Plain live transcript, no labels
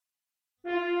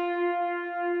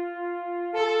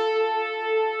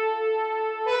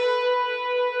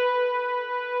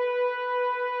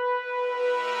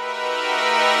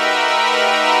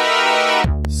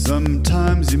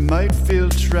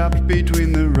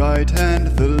right and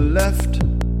the left.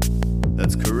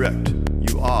 That's correct,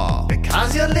 you are.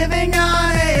 Because you're living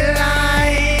on a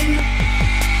line.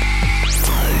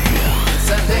 It's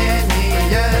a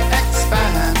linear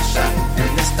expansion in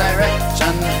this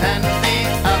direction and the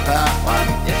other one.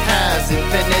 It has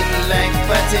infinite length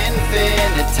but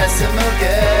infinitesimal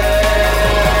girth.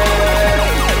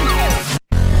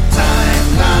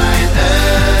 Timeline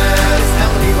Earth's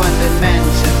only one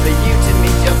dimension for you to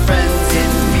meet your friends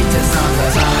in meters on the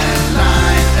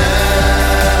timeline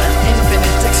Earth.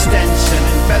 Infinite extension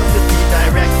in both of the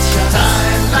directions.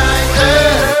 Timeline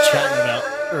Earth. Chatting about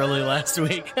early last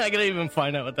week. I couldn't even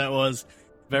find out what that was.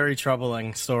 Very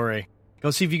troubling story.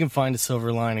 Go see if you can find a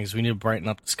silver lining, because we need to brighten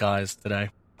up the skies today.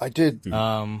 I did.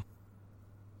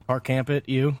 Park Camp it,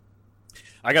 you?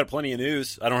 I got plenty of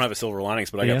news. I don't have a silver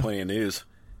linings, but I got plenty of news.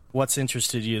 What's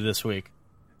interested you this week?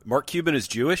 Mark Cuban is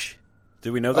Jewish?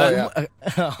 Did we know that? Oh,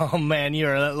 yeah. Oh man,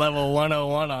 you're at level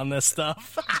 101 on this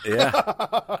stuff. Yeah.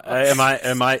 Am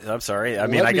I? I'm sorry. I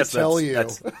mean, Let I me guess tell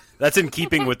that's in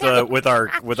keeping with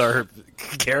our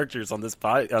characters on this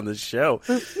show.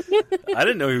 I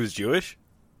didn't know he was Jewish.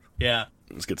 Yeah.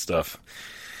 That's good stuff.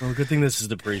 Well, good thing this is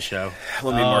the pre-show.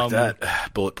 Let me mark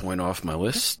that bullet point off my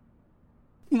list.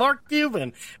 Mark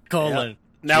Cuban, colon. Yeah.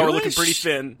 Now we're Jewish?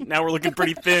 looking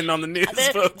pretty thin on the news,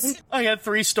 folks. I had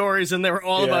 3 stories, and they were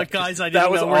all about guys I didn't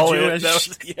that was know were all Jewish.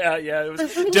 It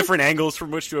was different angles from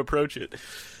which to approach it.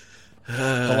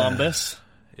 Columbus.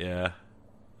 Yeah.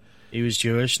 He was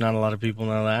Jewish. Not a lot of people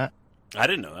know that. I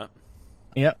didn't know that.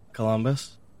 Yep,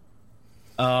 Columbus.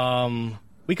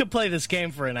 We could play this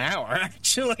game for an hour,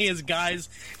 actually, as guys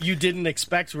you didn't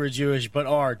expect were Jewish, but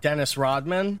are. Dennis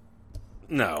Rodman.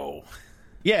 No.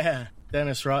 Yeah,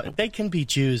 Dennis Rodman. They can be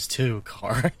Jews, too,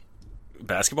 Carr.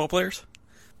 Basketball players?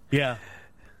 Yeah.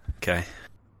 Okay.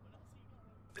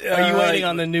 Are you waiting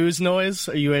on the news noise?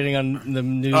 Are you waiting on the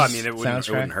news soundtrack?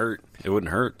 It wouldn't hurt. It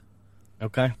wouldn't hurt.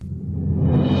 Okay.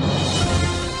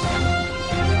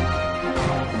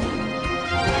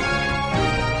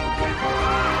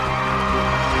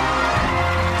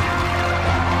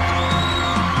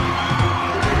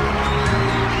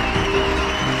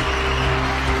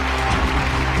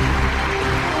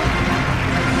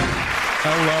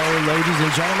 Hello, ladies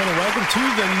and gentlemen, and welcome to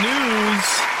the news,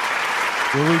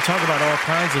 where we talk about all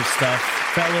kinds of stuff.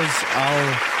 Fellas,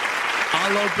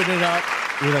 I'll open it up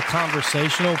with a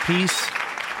conversational piece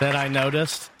that I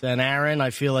noticed. And Aaron,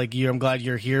 I feel like I'm glad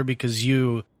you're here because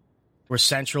you were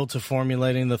central to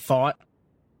formulating the thought.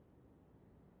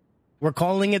 We're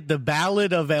calling it the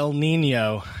Ballad of El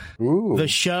Niño. Ooh. The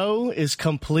show is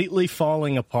completely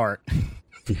falling apart.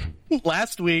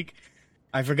 Last week,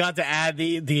 I forgot to add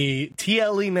the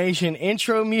TLE Nation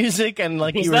intro music, and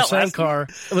like you were saying, Carr,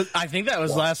 I think that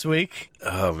was last week.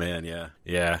 Oh, man,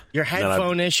 yeah. Your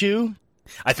headphone issue?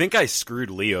 I think I screwed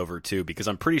Lee over, too, because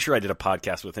I'm pretty sure I did a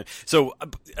podcast with him. So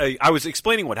I was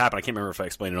explaining what happened. I can't remember if I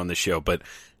explained it on this show, but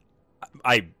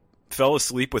I fell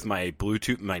asleep with my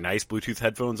nice Bluetooth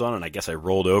headphones on, and I guess I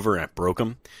rolled over and I broke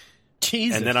them.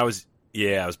 Jesus. And then it was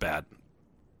bad.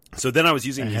 So then I was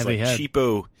using these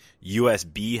cheapo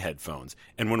USB headphones.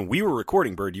 And when we were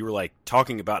recording, Bird, you were like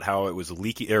talking about how it was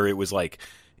leaky, or it was like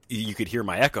you could hear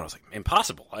my echo. And I was like,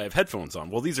 impossible. I have headphones on.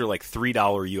 Well, these are like $3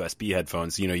 USB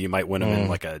headphones. You know, you might win them in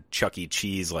like a Chuck E.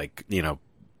 Cheese, like,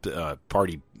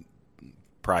 party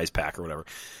prize pack or whatever.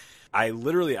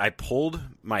 I pulled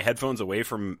my headphones away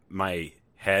from my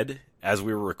head as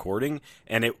we were recording,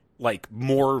 and it like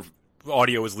more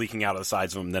audio was leaking out of the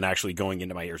sides of them than actually going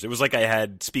into my ears. It was like I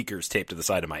had speakers taped to the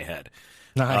side of my head.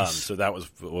 Nice. So that was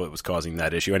what was causing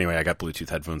that issue. Anyway, I got Bluetooth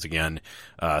headphones again.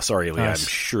 Sorry, Lee. Nice. I'm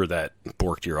sure that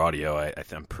borked your audio.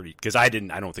 I'm pretty, because I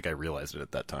don't think I realized it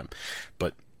at that time,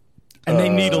 but. And they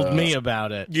needled me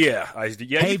about it. Yeah.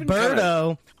 Hey,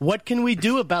 Birdo, what can we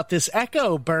do about this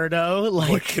echo, Birdo? Like,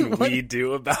 what can we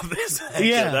do about this echo?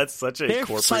 Yeah. That's such a They're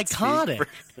corporate psychotic.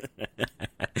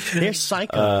 They're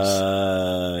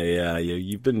psychos. Yeah.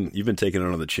 You've been taking it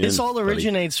on the chin. This all buddy.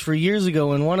 originates for years ago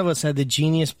when one of us had the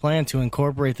genius plan to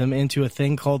incorporate them into a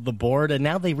thing called the board, and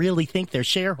now they really think they're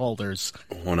shareholders.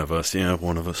 One of us, yeah,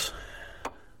 one of us.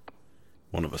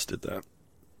 One of us did that.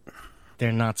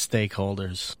 They're not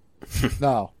stakeholders.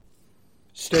 No.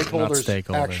 Stakeholders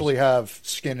stakeholders. actually have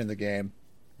skin in the game.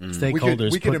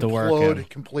 Stakeholders we could put the work implode in.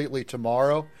 completely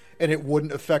tomorrow, and it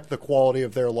wouldn't affect the quality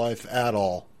of their life at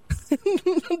all.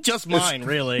 Just mine,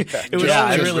 really. It was Yeah,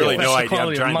 only there's really really no affect the idea. I'm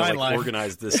quality of trying my to life.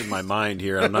 organize this in my mind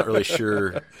here. I'm not really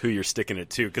sure who you're sticking it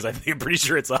to, because I'm pretty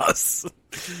sure it's us.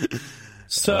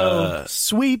 So,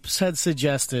 Sweeps had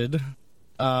suggested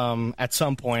at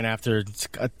some point after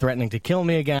threatening to kill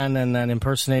me again and then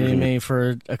impersonating me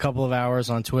for a couple of hours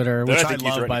on Twitter, which I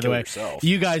love, by the way. Yourself.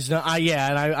 You guys know,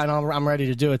 I'm ready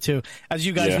to do it too. As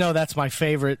you guys know, that's my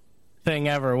favorite thing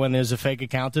ever when there's a fake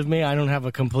account of me. I don't have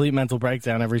a complete mental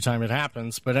breakdown every time it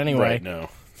happens. But anyway. Right, no.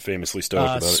 Famously stoic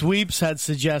about it. Sweeps had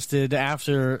suggested,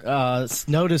 after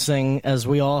noticing, as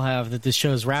we all have, that this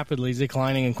show is rapidly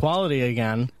declining in quality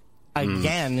again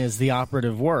is the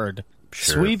operative word.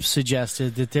 Sure. Sweeps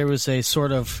suggested that there was a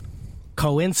sort of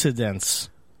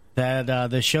coincidence that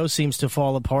the show seems to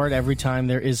fall apart every time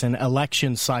there is an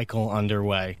election cycle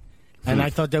underway. And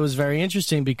I thought that was very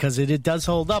interesting because it does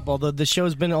hold up, although the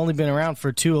show's only been around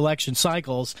for 2 election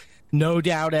cycles. No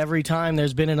doubt every time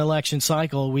there's been an election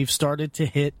cycle, we've started to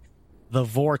hit the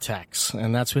vortex.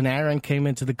 And that's when Aaron came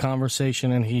into the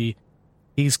conversation, and he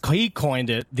coined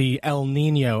it the El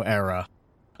Niño era.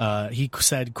 He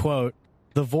said, quote,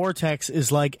 "The vortex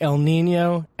is like El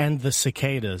Niño and the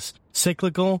cicadas,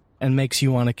 cyclical and makes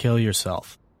you want to kill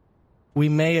yourself." We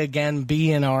may again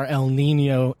be in our El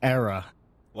Niño era.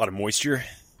 A lot of moisture.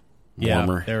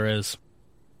 Warmer. Yeah, there is.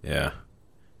 Yeah.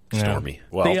 Stormy.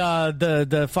 Well,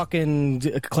 the fucking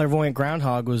clairvoyant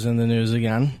groundhog was in the news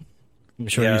again. I'm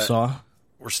sure you saw.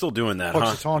 We're still doing that,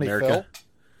 America? Phil?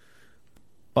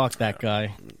 Fuck that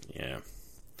guy. Yeah.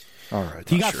 All right.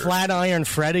 You got Flatiron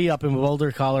Freddy up in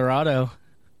Boulder, Colorado.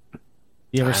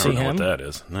 You ever see him? I don't know what that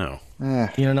is. No.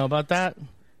 You don't know about that?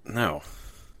 No.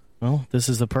 Well, this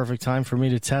is the perfect time for me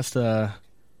to test a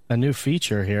new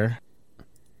feature here.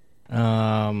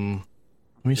 Let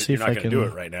me see if I can. You're not going to do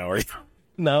it right now, are you?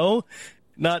 No,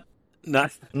 not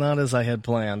as I had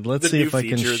planned. Let's see if I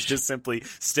can. The new feature is just simply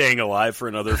staying alive for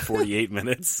another 48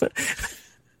 minutes.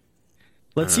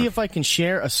 Let's see if I can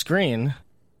share a screen.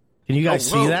 Can you guys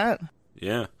see that?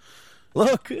 Yeah.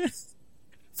 Look,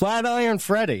 Flatiron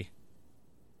Freddy.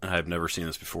 I've never seen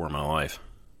this before in my life.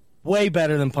 Way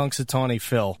better than Punxsutawney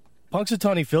Phil.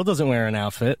 Punxsutawney Phil doesn't wear an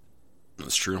outfit.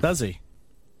 That's true. Does he?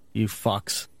 You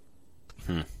fucks.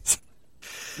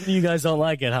 You guys don't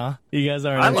like it, huh? You guys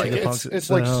aren't. I like it. It's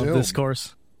like Zoom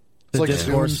discourse. It's like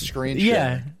Zoom screen sharing.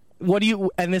 Yeah. What do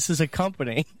you? And this is a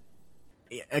company.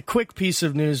 A quick piece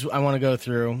of news I want to go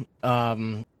through,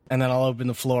 and then I'll open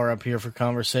the floor up here for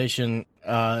conversation.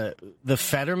 The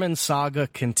Fetterman saga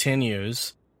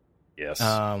continues. Yes.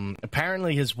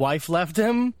 Apparently, his wife left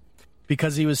him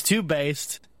because he was too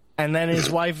based, and then his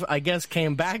wife, I guess,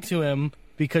 came back to him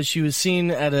because she was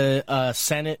seen at a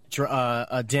Senate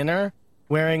dinner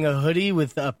wearing a hoodie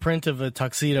with a print of a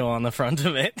tuxedo on the front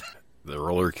of it. The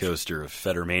roller coaster of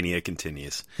Fettermania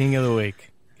continues. King of the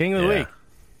week. King of the week.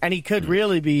 And he could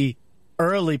really be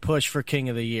early push for King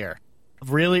of the Year.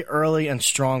 Really early and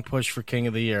strong push for King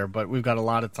of the Year, but we've got a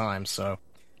lot of time, so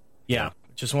yeah.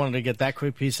 Just wanted to get that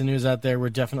quick piece of news out there.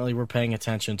 We're paying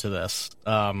attention to this.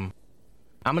 I'm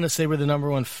going to say we're the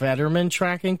 #1 Fetterman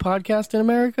tracking podcast in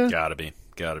America. Gotta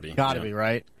be,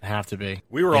 right? Have to be.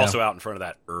 We were also out in front of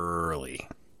that early.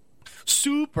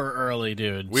 Super early,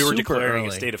 dude. We were declaring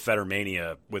a state of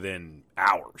Fettermania within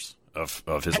hours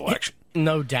of his election.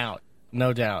 No doubt.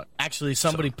 Actually,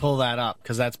 somebody pull that up,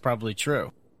 because that's probably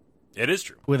true. It is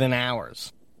true. Within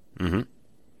hours. Mm-hmm.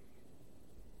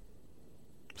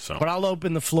 So. But I'll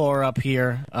open the floor up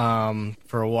here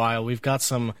for a while. We've got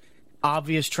some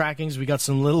obvious trackings. We got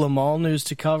some Little Amal news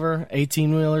to cover.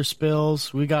 18-wheeler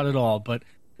spills. We got it all. But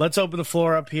let's open the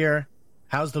floor up here.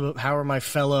 How are my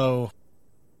fellow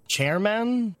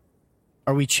chairmen?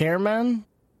 Are we chairmen?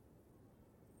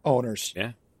 Owners.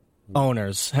 Yeah.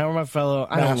 Owners. How are my fellow...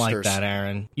 Masters. I don't like that,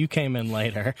 Aaron. You came in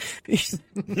later.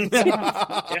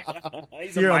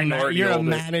 You're a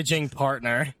managing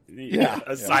partner. Yeah,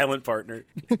 a silent partner.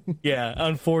 Yeah,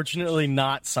 unfortunately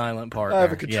not silent partner. I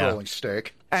have a controlling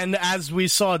stake. And as we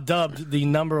saw dubbed the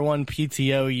 #1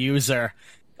 PTO user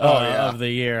of the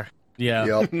year. Yeah.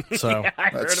 Yep. So I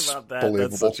heard about that. Believable.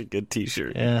 That's such a good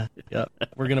t-shirt. Yeah. Yep.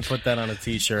 We're going to put that on a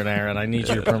t-shirt, Aaron. I need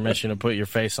your permission to put your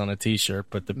face on a t-shirt,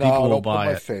 but the people will buy it.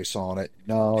 No, don't put my face on it.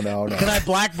 No. Can I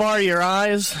black bar your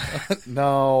eyes?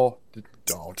 No,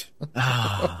 don't.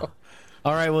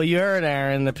 All right, well, you heard,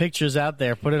 Aaron. The picture's out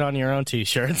there. Put it on your own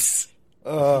t-shirts.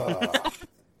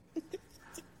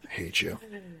 Hate you.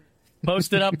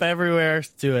 Post it up everywhere.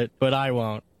 Do it, but I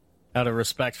won't. Out of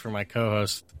respect for my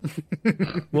co-host.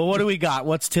 Well, what do we got?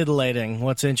 What's titillating?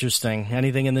 What's interesting?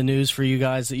 Anything in the news for you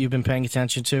guys that you've been paying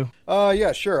attention to?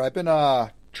 Yeah, sure. I've been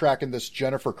tracking this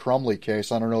Jennifer Crumley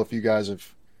case. I don't know if you guys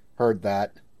have heard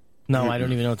that. No, I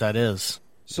don't even know what that is.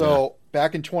 So,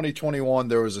 back in 2021,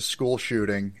 there was a school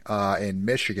shooting in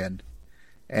Michigan.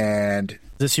 And is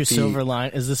this your silver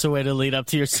line? Is this a way to lead up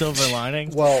to your silver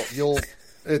lining? Well,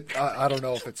 I don't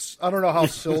know if it's. I don't know how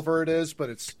silver it is, but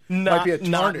it's might be a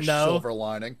tarnished silver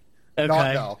lining. Okay.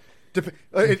 Not no.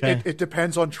 It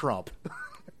depends on Trump.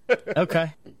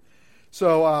 Okay.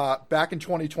 So back in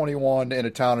 2021, in a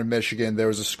town in Michigan, there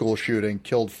was a school shooting.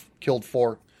 Killed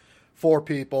four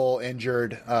people,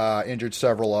 injured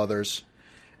several others,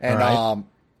 and right.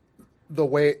 The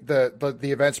way the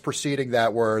events preceding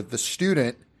that were the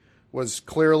student was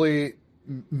clearly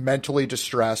mentally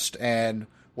distressed and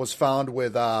was found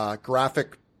with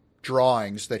graphic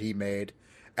drawings that he made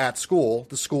at school.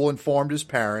 The school informed his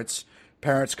parents.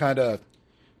 Parents kind of,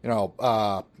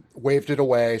 waved it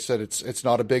away, said it's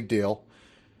not a big deal.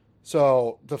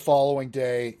 So the following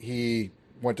day, he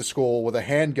went to school with a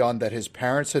handgun that his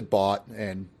parents had bought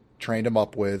and trained him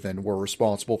up with and were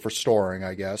responsible for storing,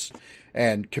 I guess,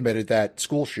 and committed that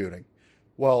school shooting.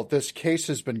 Well, this case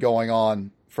has been going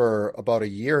on for about a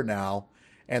year now,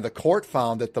 and the court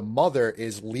found that the mother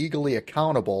is legally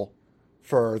accountable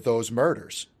for those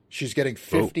murders. She's getting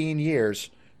 15 years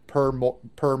per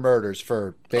murders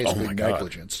for basically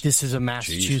negligence. This is a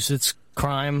Massachusetts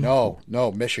crime? No,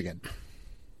 Michigan.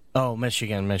 Oh,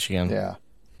 Michigan. Yeah.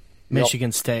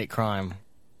 Michigan State crime.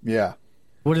 Yeah.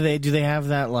 What do they have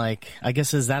that, I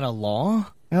guess, is that a law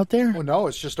out there? Well, no,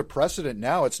 it's just a precedent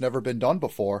now. It's never been done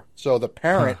before. So the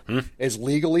parent is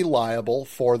legally liable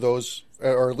for those,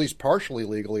 or at least partially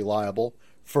legally liable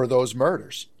for those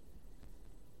murders.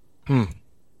 And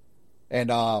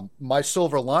my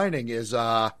silver lining is,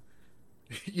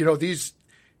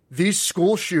 these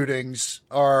school shootings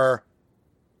are,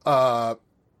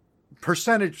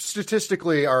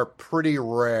 statistically are pretty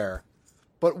rare.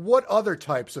 But what other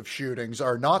types of shootings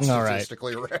are not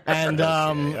statistically rare? And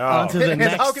on to the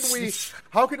next.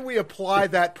 How can we apply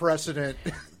that precedent?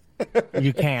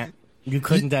 You can't. You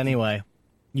couldn't anyway.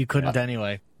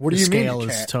 Anyway. What do you mean? The scale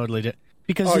is totally different.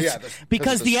 Because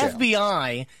the scale.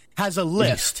 FBI has a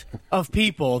list of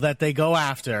people that they go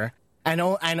after, and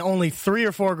only 3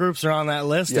 or 4 groups are on that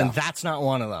list, and that's not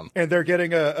one of them. And they're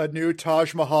getting a new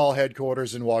Taj Mahal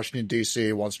headquarters in Washington,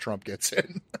 D.C. once Trump gets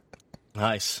in.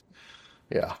 Nice.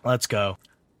 Yeah. Let's go.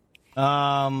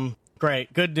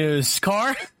 Great. Good news.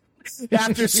 Car?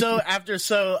 After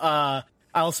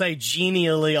I'll say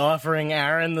genially offering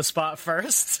Aaron the spot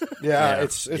first.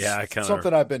 It's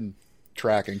something I've been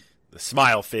tracking. The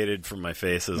smile faded from my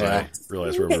face as I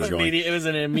realized where we were going. It was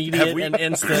an immediate and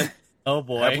instant. Oh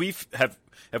boy.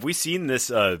 Have we seen this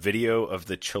video of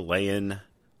the Chilean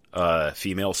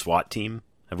female SWAT team?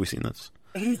 Have we seen this?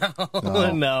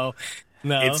 No.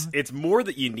 It's more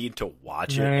that you need to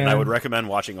watch it, and I would recommend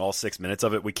watching all 6 minutes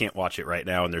of it. We can't watch it right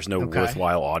now, and there's no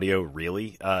worthwhile audio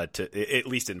really, at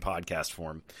least in podcast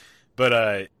form.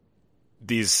 But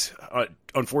these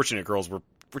unfortunate girls were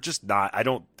just not, I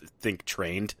don't think,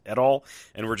 trained at all,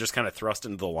 and were just kind of thrust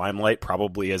into the limelight,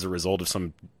 probably as a result of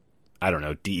some, I don't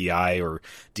know, DEI or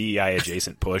DEI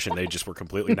adjacent push, and they just were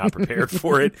completely not prepared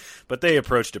for it. But they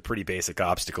approached a pretty basic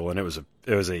obstacle, and it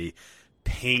was a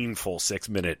painful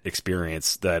 6-minute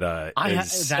experience that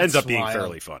ends up being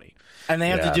fairly funny. And they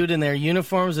have to do it in their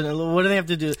uniforms. And what do they have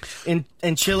to do in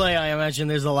Chile? I imagine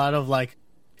there's a lot of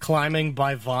climbing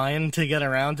by vine to get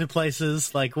around to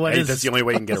places. That's the only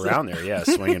way you can get around there. Yeah,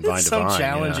 swinging vine to vine. Some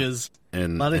challenges. Yeah. A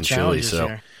lot of challenges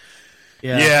here.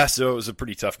 Yeah, so it was a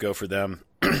pretty tough go for them.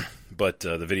 But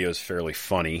the video is fairly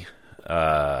funny.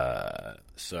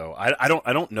 So I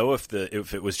don't know if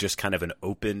it was just kind of an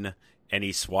open,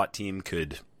 any SWAT team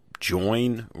could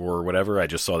join or whatever. I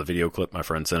just saw the video clip. My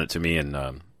friend sent it to me, and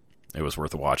it was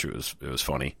worth a watch. It was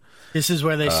funny. This is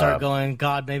where they start going,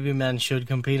 God, maybe men should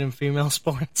compete in female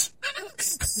sports.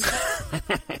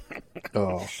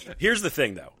 Here's the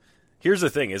thing, though. Here's the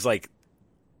thing is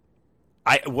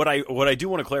what I do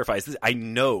want to clarify is this: I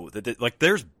know that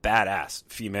there's badass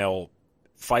female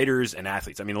fighters and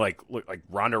athletes. I mean, like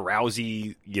Ronda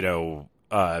Rousey,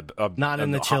 not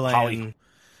in the Chilean.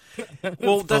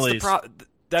 Well,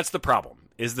 that's the problem.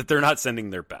 Is that they're not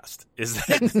sending their best. Is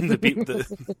that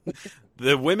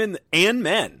the women and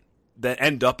men that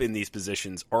end up in these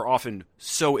positions are often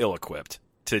so ill-equipped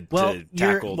to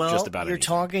tackle just about anything. You're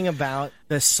talking about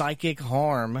the psychic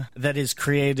harm that is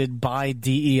created by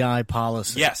DEI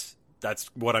policy. Yes, that's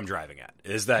what I'm driving at.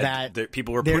 Is that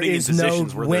people are putting in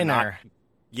positions where they're not.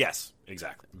 Yes,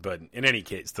 exactly. But in any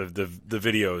case, the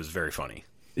video is very funny.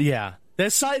 Yeah.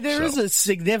 There is a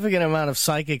significant amount of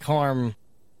psychic harm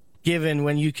given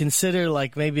when you consider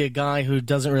maybe a guy who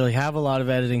doesn't really have a lot of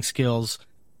editing skills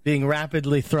being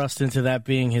rapidly thrust into that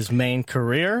being his main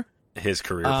career. His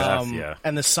career path, yeah.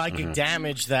 And the psychic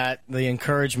damage that the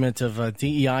encouragement of a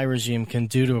DEI regime can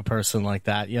do to a person like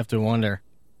that. You have to wonder.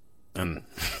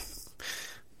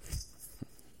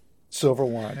 Silver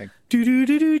lining.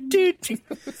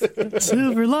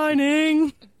 Silver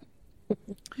lining.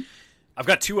 I've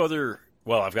got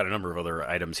I've got a number of other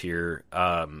items here.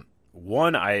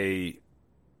 One,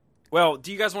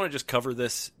 do you guys want to just cover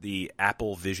this? The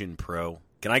Apple Vision Pro.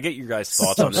 Can I get your guys'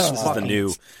 thoughts on this? This is the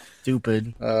new...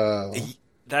 Stupid.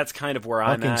 That's kind of where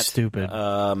I'm at. Stupid.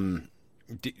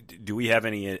 Do we have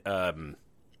any...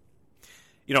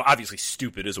 obviously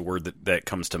stupid is a word that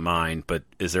comes to mind, but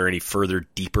is there any further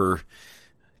deeper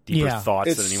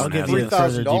thoughts that anyone has? I'll give you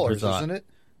 $3,000, isn't it?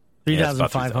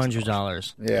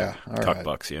 $3,500. Yeah, all right. Talk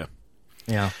bucks, yeah.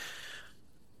 Yeah.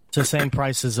 It's the same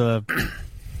price as a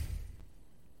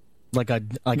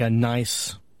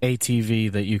nice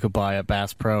ATV that you could buy at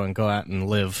Bass Pro and go out and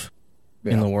live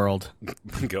in the world.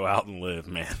 Go out and live,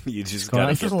 man. You just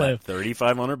gotta get that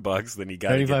 $3,500. Then you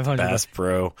gotta get the Bass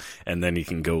Pro, and then you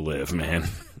can go live, man.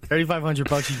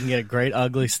 $3,500. You can get a great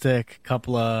ugly stick, a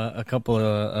couple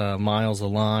of miles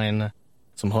of line,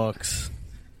 some hooks,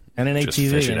 and an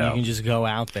ATV, and you can just go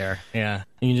out there. Yeah,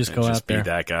 you can just go out there. Be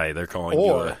that guy. They're calling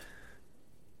you.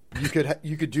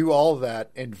 You could do all of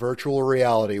that in virtual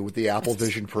reality with the Apple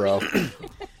Vision Pro.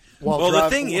 The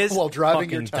thing is, while driving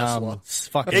your Tesla.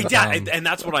 And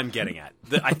that's what I'm getting at.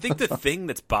 I think the thing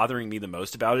that's bothering me the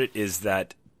most about it is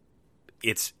that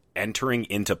it's entering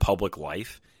into public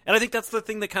life. And I think that's the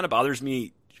thing that kind of bothers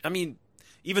me. I mean,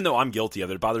 even though I'm guilty of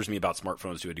it, it bothers me about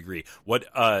smartphones to a degree. Like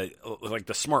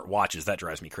the smart watches, that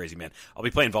drives me crazy, man. I'll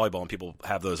be playing volleyball and people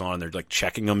have those on and they're like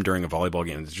checking them during a volleyball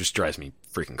game. It just drives me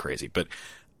freaking crazy. But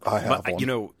I have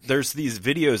one. There's these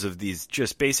videos of these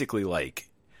just basically like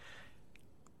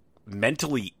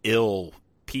mentally ill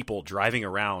people driving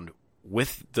around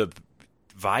with the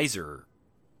visor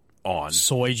on.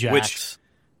 Soy jacks. Which,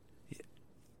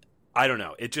 I don't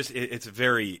know. It's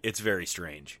very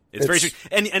strange. It's very strange.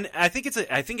 And I think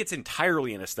it's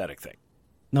entirely an aesthetic thing.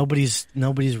 Nobody's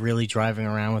really driving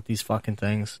around with these fucking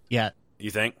things yet.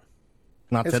 You think?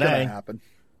 Not it's today. It's gonna happen.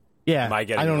 Yeah. Am I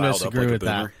getting I don't riled disagree up like with a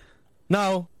that. boomer?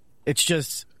 No, it's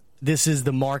just this is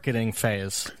the marketing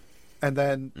phase. And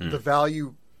then the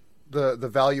value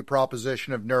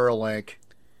proposition of Neuralink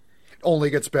only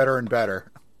gets better and better.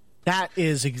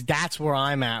 That's where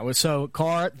I'm at with. So,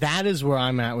 that is where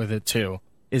I'm at with it too.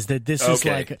 Is that this is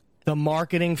like the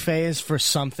marketing phase for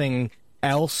something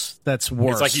else that's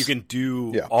worse. It's like you can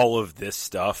do all of this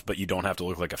stuff, but you don't have to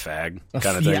look like a fag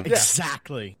kind of thing. Yeah,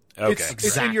 exactly. Okay,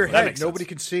 it's in your head. Nobody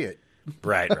can see it.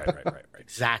 Right.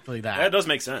 Exactly that. That does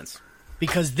make sense.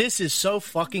 Because this is so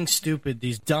fucking stupid.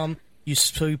 These dumb.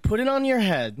 So you put it on your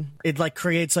head. It like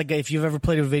creates like if you've ever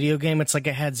played a video game, it's like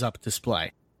a heads-up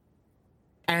display.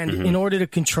 And in order to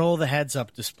control the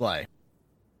heads-up display,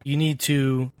 you need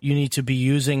to be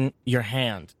using your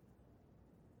hand.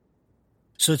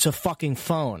 So it's a fucking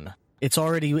phone. It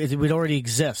already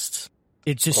exists.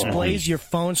 It displays your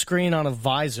phone screen on a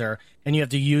visor, and you have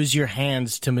to use your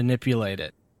hands to manipulate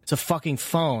it. It's a fucking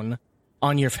phone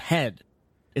on your head.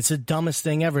 It's the dumbest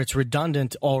thing ever. It's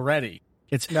redundant already.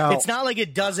 It's not like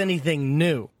it does anything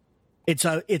new.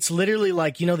 It's literally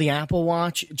like, the Apple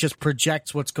Watch just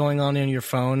projects what's going on in your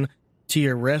phone to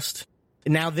your wrist.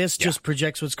 Now this just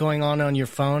projects what's going on your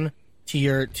phone to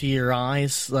your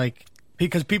eyes, like,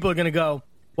 because people are going to go,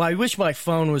 well, I wish my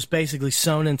phone was basically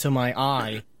sewn into my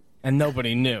eye and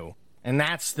nobody knew. And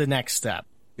that's the next step.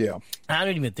 Yeah. I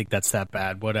don't even think that's that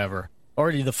bad. Whatever.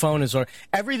 Already the phone is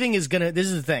everything is going to, this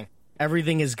is the thing.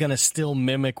 Everything is going to still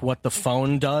mimic what the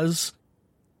phone does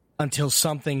until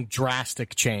something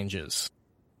drastic changes.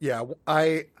 Yeah,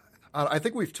 I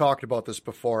think we've talked about this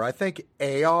before. I think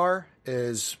AR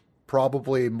is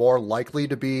probably more likely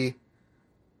to be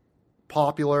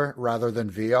popular rather than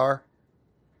VR,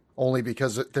 only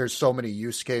because there's so many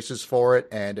use cases for it,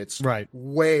 and it's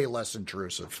way less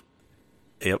intrusive.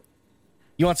 Yep.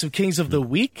 You want some Kings of the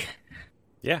Week?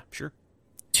 Yeah, sure.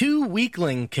 2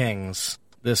 weakling kings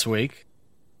this week.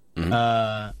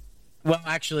 Mm-hmm. Well,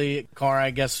 actually, Carr, I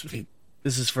guess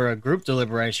this is for a group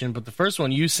deliberation, but the first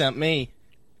one you sent me,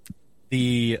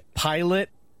 the pilot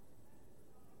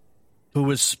who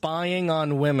was spying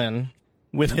on women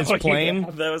with his plane.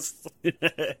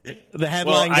 The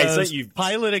headline goes,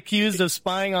 pilot accused of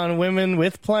spying on women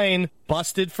with plane,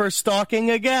 busted for stalking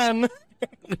again.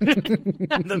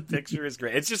 The picture is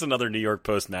great. It's just another New York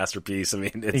Post masterpiece. I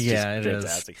mean, it's just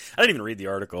fantastic. I didn't even read the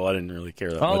article. I didn't really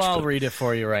care that much. I'll read it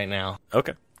for you right now.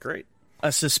 Okay, great.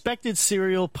 A suspected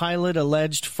serial pilot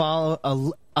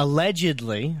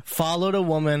allegedly followed a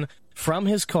woman from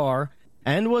his car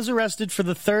and was arrested for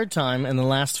the 3rd time in the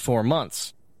last 4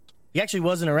 months. He actually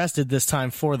wasn't arrested this time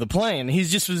for the plane. He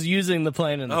just was using the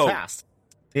plane in the past.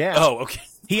 Yeah. Oh, okay.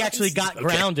 He actually got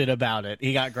grounded about it.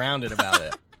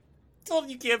 told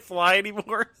you can't fly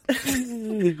anymore.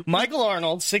 Michael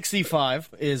Arnold, 65,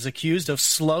 is accused of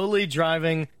slowly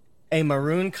driving a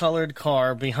maroon-colored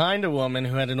car behind a woman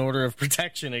who had an order of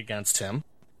protection against him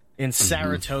in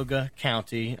Saratoga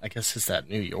County. I guess, is that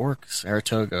New York?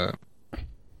 Saratoga. I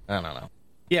don't know.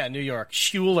 Yeah, New York.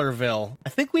 Schuylerville. I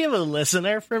think we have a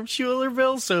listener from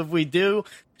Schuylerville, so if we do,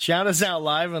 shout us out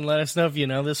live and let us know if you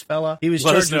know this fella. He was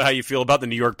Let us know how you feel about the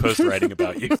New York Post writing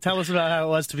about you. Tell us about how it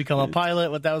was to become a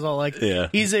pilot, what that was all like. Yeah.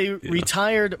 He's a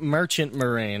retired merchant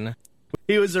marine.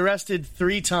 He was arrested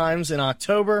 3 times in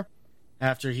October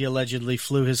after he allegedly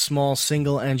flew his small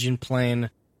single-engine plane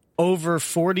over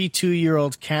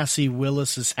 42-year-old Cassie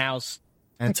Willis's house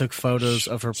and took photos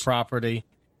of her property.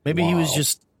 Maybe he was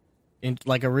just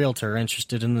like a realtor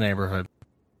interested in the neighborhood.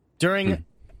 During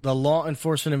the law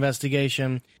enforcement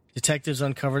investigation, detectives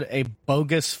uncovered a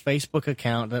bogus Facebook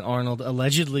account that Arnold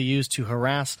allegedly used to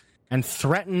harass and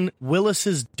threaten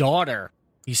Willis's daughter.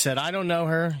 He said, "I don't know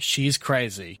her. She's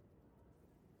crazy."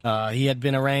 He had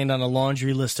been arraigned on a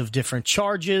laundry list of different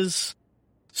charges.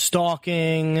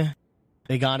 Stalking.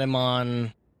 They got him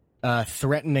on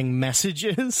threatening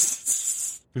messages.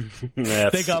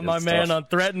 They got my man tough. On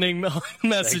threatening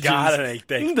messages.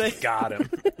 They got him.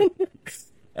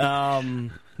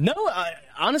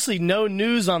 Honestly, no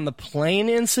news on the plane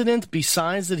incident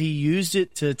besides that he used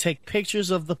it to take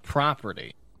pictures of the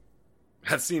property.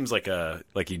 That seems like I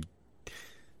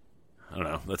don't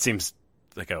know. That seems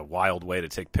like a wild way to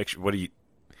take pictures. What do you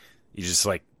just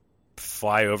like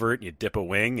fly over it and you dip a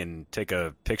wing and take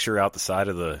a picture out the side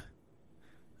of the,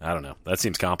 I don't know. That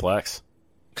seems complex.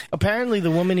 Apparently,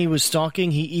 the woman he was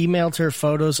stalking, he emailed her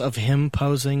photos of him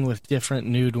posing with different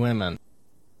nude women.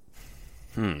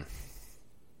 What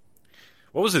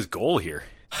was his goal here?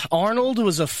 Arnold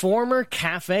was a former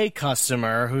cafe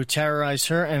customer who terrorized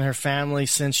her and her family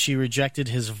since she rejected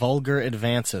his vulgar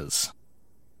advances.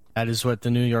 That is what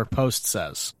the New York Post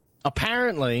says.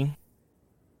 Apparently,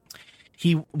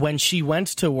 when she went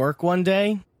to work one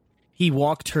day, he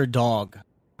walked her dog.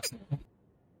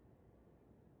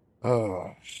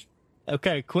 Oh.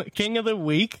 Okay, King of the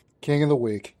Week. King of the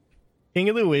Week. King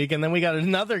of the Week, and then we got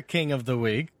another King of the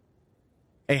Week.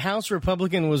 A House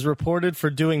Republican was reported for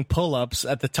doing pull-ups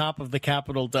at the top of the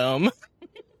Capitol Dome.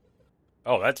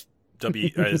 Oh, that's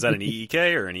is that an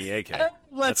EEK or an EAK?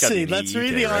 Let's see. Let's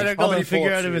read the article and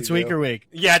figure out if it's week or week.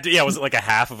 Yeah. Was it like a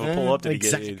half of a pull-up?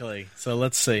 Exactly. So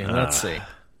let's see.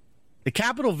 The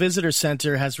Capitol Visitor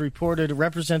Center has reported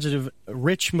Representative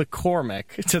Rich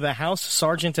McCormick to the House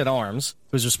Sergeant at Arms,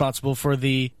 who's responsible for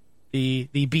the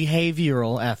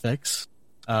behavioral ethics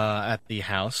at the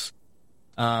House,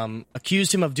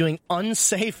 accused him of doing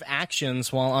unsafe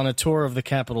actions while on a tour of the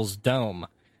Capitol's dome.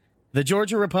 The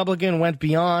Georgia Republican went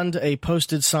beyond a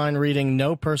posted sign reading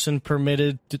 "No person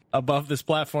permitted above this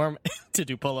platform" to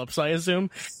do pull-ups, I assume.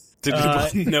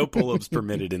 No pull-ups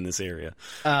permitted in this area.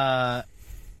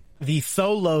 The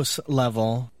Tholos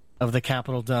level of the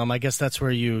Capitol Dome, I guess that's where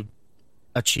you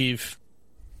achieve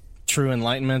true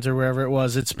enlightenment or wherever it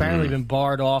was. It's apparently been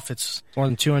barred off. It's more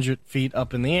than 200 feet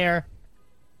up in the air.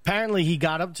 Apparently, he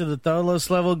got up to the Tholos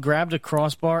level, grabbed a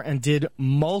crossbar, and did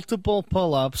multiple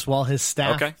pull-ups while his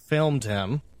staff filmed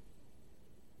him.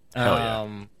 Hell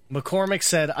yeah. McCormick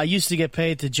said, "I used to get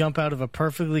paid to jump out of a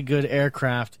perfectly good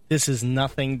aircraft. This is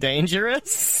nothing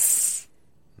dangerous."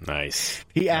 Nice.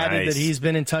 He added that he's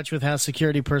been in touch with House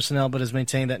security personnel, but has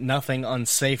maintained that nothing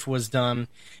unsafe was done.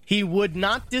 He would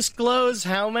not disclose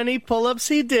how many pull-ups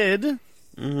he did,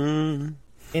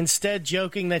 instead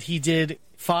joking that he did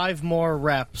 5 more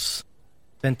reps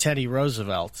than Teddy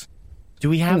Roosevelt.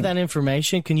 Do we have that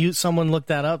information? Can someone look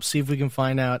that up, see if we can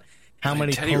find out how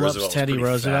many pull-ups Teddy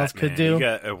Roosevelt could do?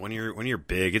 When you're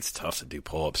big, it's tough to do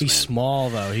pull-ups. He's small,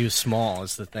 though. He was small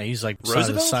is the thing. He's like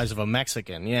the size of a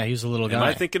Mexican. Yeah, he's a little guy. Am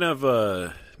I thinking of,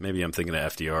 maybe I'm thinking of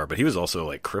FDR, but he was also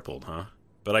like crippled, huh?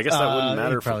 But I guess that wouldn't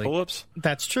matter for pull-ups?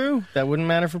 That's true. That wouldn't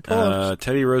matter for pull-ups.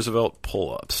 Teddy Roosevelt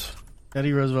pull-ups.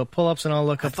 Teddy Roosevelt pull-ups, and I'll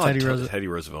look up Teddy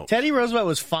Roosevelt. Teddy Roosevelt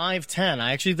was 5'10".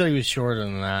 I actually thought he was shorter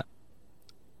than that.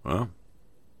 Well.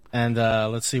 And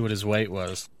let's see what his weight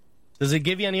was. Does it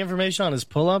give you any information on his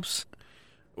pull-ups?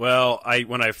 Well,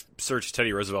 when I search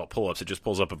Teddy Roosevelt pull-ups, it just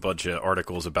pulls up a bunch of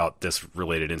articles about this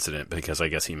related incident because I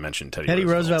guess he mentioned Teddy Roosevelt.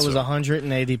 Teddy Roosevelt was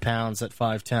 180 pounds at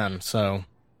 5'10", so...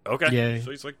 Okay. Yeah.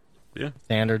 So he's like, yeah.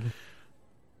 Standard.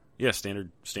 Yeah, standard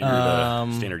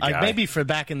guy. Maybe for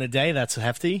back in the day, that's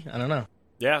hefty. I don't know.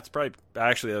 Yeah, it's probably...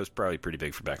 Actually, that was probably pretty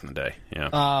big for back in the day, yeah.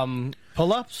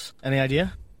 Pull-ups? Any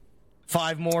idea?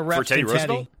 5 more reps for Teddy than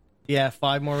Roosevelt? Teddy. Yeah,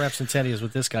 5 more reps than Teddy is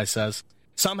what this guy says.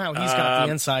 Somehow he's got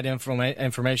the inside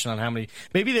information on how many.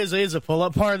 Maybe there is a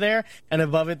pull-up bar there, and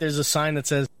above it there's a sign that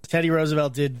says Teddy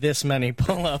Roosevelt did this many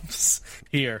pull-ups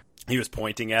here. He was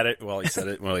pointing at it while he said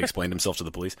it, while he explained himself to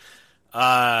the police.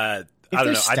 I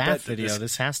don't know. I bet video,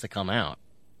 this has to come out.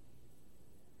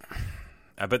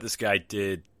 I bet this guy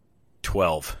did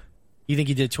 12. You think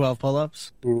he did 12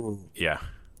 pull-ups? Ooh. Yeah.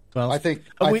 12? I think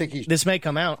this may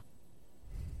come out.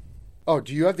 Oh,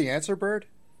 do you have the answer, Bird?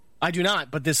 I do not,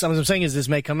 but what I'm saying is this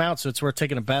may come out, so it's worth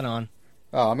taking a bet on.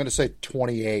 Oh, I'm going to say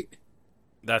 28.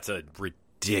 That's a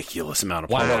ridiculous amount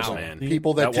of pull-ups, man.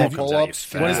 People that do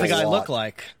pull-ups. What does the guy look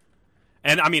like?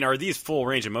 And, I mean, are these full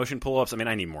range of motion pull-ups? I mean,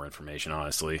 I need more information,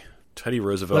 honestly. Teddy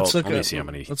Roosevelt, let me see how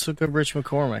many. Let's look at Rich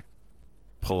McCormick.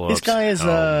 Pull-ups. This guy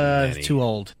is too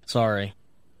old. Sorry.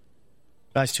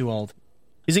 Guy's too old.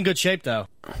 He's in good shape, though.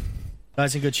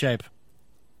 Guy's in good shape.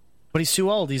 But he's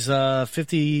too old. He's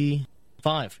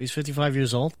 55. He's 55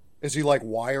 years old. Is he like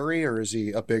wiry or is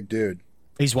he a big dude?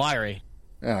 He's wiry.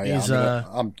 Oh, yeah.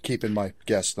 I'm keeping my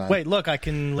guess then. Wait, look,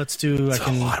 let's do. That's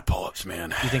a lot of pull-ups,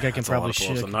 man. You think I can probably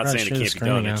shoot? I'm not saying it can't be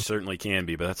done. It certainly can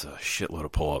be, but that's a shitload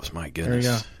of pull-ups. My goodness.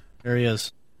 There you go. There he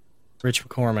is. Rich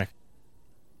McCormick.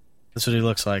 That's what he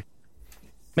looks like.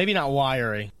 Maybe not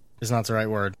wiry is not the right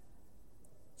word.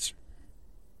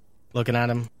 Looking at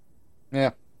him.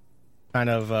 Yeah. Kind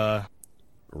of,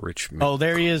 Rich McCormick. Oh,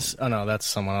 there he is. Oh, no, that's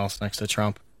someone else next to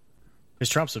Trump. Because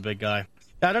Trump's a big guy.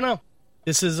 I don't know.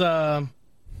 This is,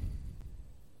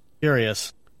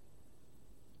 curious.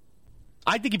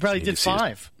 I think he probably did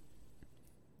 5.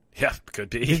 Yeah, could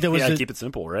be. Keep it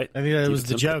simple, right? I think that was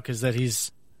the joke, is that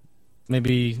he's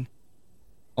maybe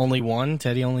only 1.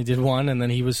 Teddy only did 1, and then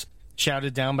he was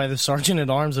shouted down by the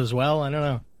sergeant-at-arms as well. I don't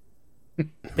know.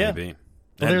 Yeah. Maybe.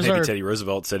 Well, maybe Teddy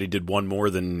Roosevelt said he did 1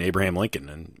 more than Abraham Lincoln,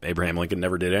 and Abraham Lincoln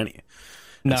never did any.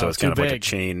 No, so it's kind of big. like a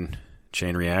chain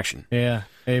reaction. Yeah,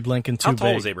 Abe Lincoln too big. How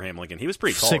tall was Abraham Lincoln? He was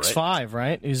pretty tall, 6'5",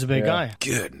 right? He's a big guy.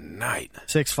 Good night.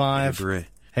 6'5",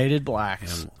 hated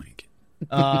blacks.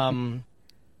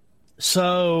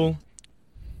 So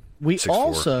we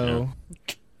 6'4",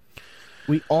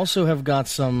 we also have got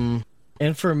some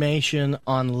information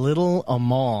on Little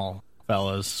Amal,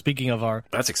 fellas. Speaking of our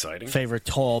that's exciting favorite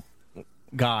tall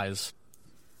guys.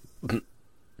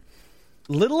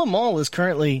 Little Amal is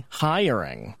currently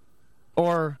hiring.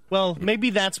 Or, well,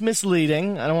 maybe that's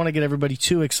misleading. I don't want to get everybody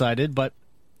too excited, but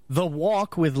The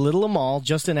Walk with Little Amal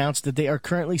just announced that they are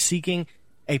currently seeking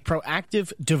a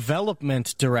proactive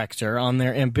development director on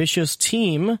their ambitious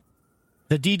team.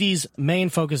 The DD's main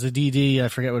focus, the DD, I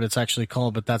forget what it's actually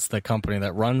called, but that's the company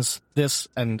that runs this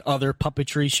and other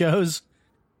puppetry shows.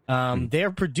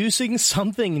 They're producing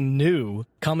something new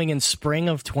coming in spring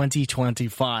of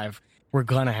 2025. We're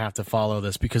going to have to follow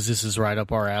this because this is right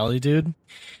up our alley, dude.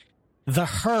 The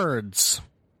Herds.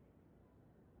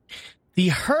 The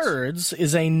Herds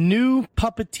is a new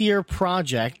puppeteer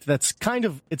project that's kind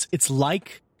of, it's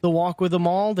like The Walk with Them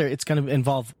All. It's going to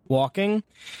involve walking.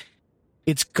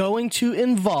 It's going to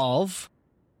involve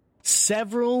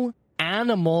several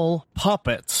animal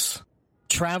puppets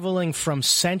traveling from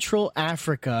Central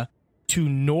Africa to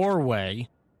Norway.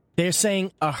 They're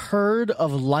saying a herd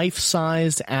of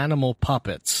life-sized animal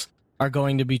puppets are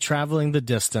going to be traveling the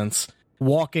distance,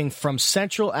 walking from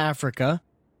Central Africa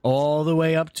all the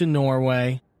way up to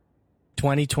Norway,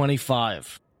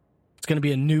 2025. It's going to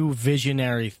be a new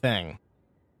visionary thing.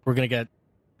 We're going to get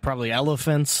probably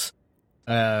elephants.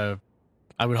 I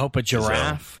would hope a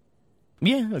giraffe.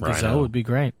 Yeah, a gazelle would be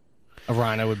great. A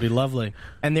rhino would be lovely.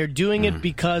 And they're doing it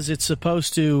because it's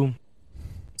supposed to,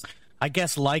 I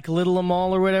guess, like Little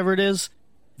Amal or whatever it is,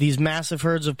 these massive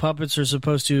herds of puppets are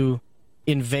supposed to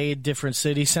invade different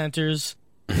city centers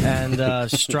and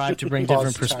strive to bring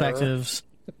different perspectives.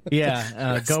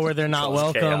 Yeah, go where they're not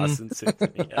welcome.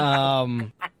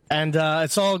 And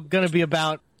it's all going to be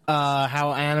about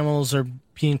how animals are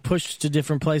being pushed to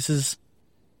different places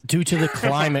due to the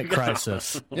climate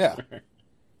crisis. Yeah.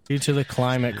 Due to the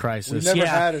climate crisis. We've never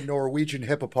had a Norwegian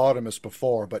hippopotamus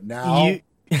before, but now...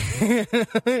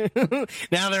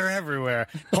 now they're everywhere.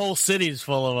 Whole cities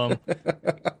full of them.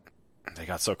 They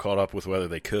got so caught up with whether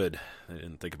they could, they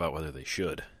didn't think about whether they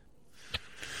should.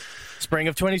 Spring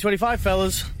of 2025,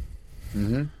 fellas.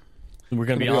 Mm-hmm. We're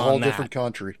going to be on a whole different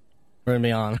country. We're going to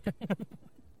be on.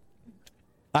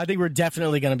 I think we're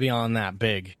definitely going to be on that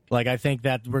big. Like, I think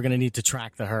that we're going to need to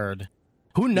track the herd.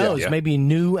 Who knows? Yeah. Maybe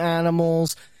new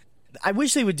animals. I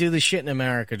wish they would do this shit in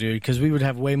America, dude, because we would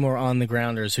have way more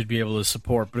on-the-grounders who'd be able to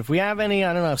support. But if we have any,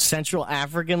 I don't know, Central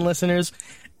African listeners,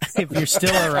 if you're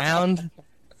still around,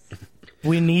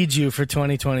 we need you for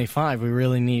 2025. We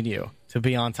really need you to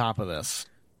be on top of this.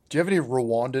 Do you have any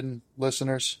Rwandan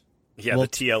listeners? Yeah, the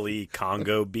TLE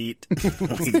Congo beat.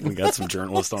 we got some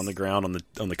journalists on the ground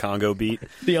on the Congo beat.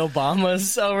 The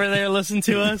Obamas over there listen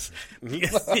to us. Yeah,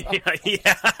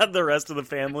 the rest of the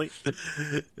family.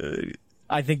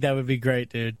 I think that would be great,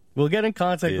 dude. We'll get in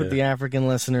contact with the African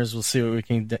listeners. We'll see what we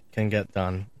can get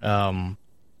done. And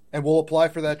we'll apply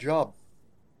for that job.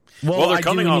 Well, they're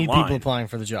coming online. Need people applying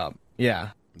for the job.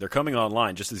 Yeah. They're coming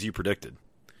online, just as you predicted.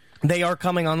 They are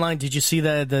coming online. Did you see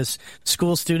this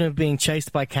school student being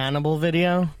chased by cannibal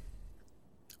video?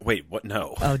 Wait, what?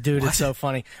 No. Oh, dude, It's so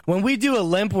funny. When we do a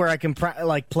limp where I can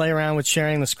play around with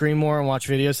sharing the screen more and watch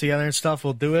videos together and stuff,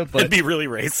 we'll do it. But it'd be really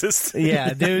racist.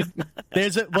 Yeah, dude.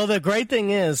 The great thing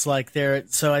is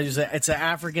it's an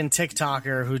African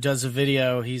TikToker who does a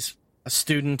video. He's a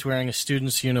student wearing a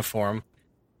student's uniform.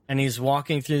 And he's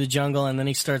walking through the jungle, and then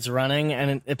he starts running,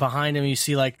 and behind him you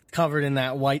see, covered in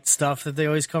that white stuff that they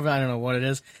always cover. I don't know what it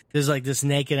is. There's, this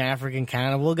naked African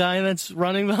cannibal guy that's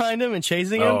running behind him and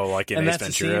chasing him. Oh, like in Ace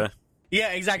Ventura?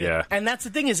 Yeah, exactly. Yeah. And that's the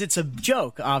thing is it's a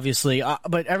joke, obviously,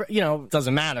 but, it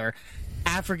doesn't matter.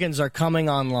 Africans are coming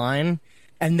online,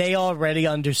 and they already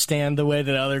understand the way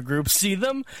that other groups see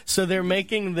them, so they're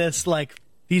making this,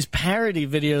 these parody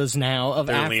videos now of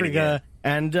Africa,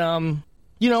 and,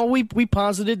 we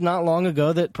posited not long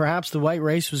ago that perhaps the white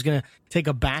race was going to take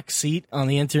a back seat on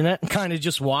the internet and kind of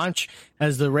just watch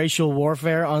as the racial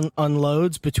warfare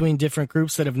unloads between different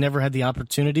groups that have never had the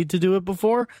opportunity to do it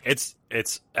before. It's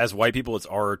as white people, it's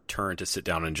our turn to sit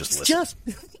down and just listen. Just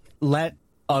let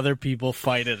other people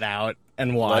fight it out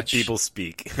and watch. Let people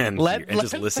speak and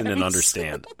just listen and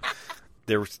understand.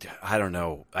 I don't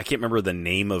know. I can't remember the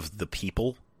name of the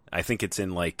people. I think it's in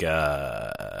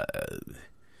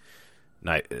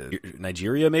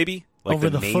Nigeria, maybe? Over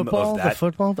the name football? The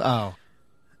football? Oh.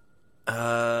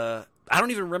 I don't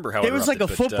even remember how there was a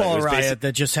football riot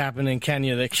that just happened in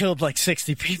Kenya that killed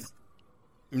 60 people.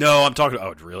 No, I'm talking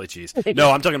about... Oh, really? Jeez.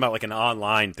 No, I'm talking about an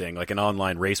online thing, an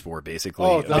online race war,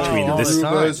 basically. Between the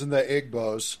Yorubas and the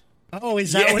Igbos. Oh,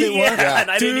 is that what it was? Yeah, and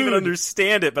I didn't even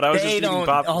understand it, but I was just eating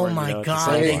popcorn. Oh, my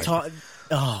God. They taught...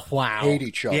 Oh, wow. Hate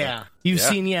each other. Yeah. You've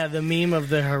seen, the meme of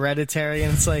the Hereditary,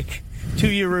 and it's two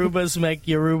Yorubas make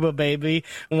Yoruba baby,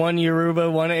 one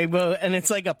Yoruba, one Igbo, and it's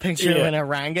a picture of an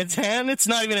orangutan. It's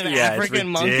not even an African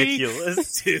monkey. It's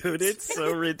ridiculous, dude. It's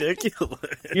so ridiculous.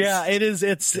 Yeah, it is.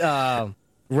 It's the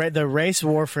race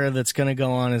warfare that's going to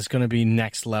go on is going to be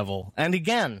next level. And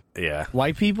again,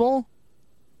 white people,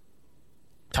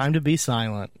 time to be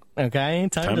silent. Okay,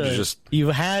 time to just...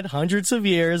 You've had hundreds of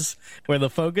years where the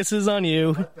focus is on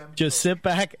you. Just sit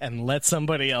back and let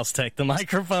somebody else take the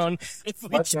microphone.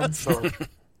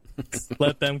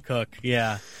 Let them cook.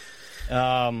 Yeah.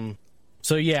 So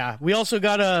we also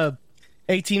got a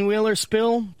 18-wheeler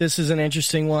spill. This is an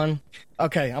interesting one.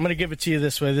 Okay, I'm going to give it to you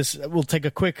this way. We'll take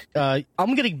a quick. I'm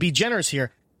going to be generous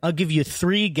here. I'll give you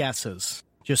 3 guesses.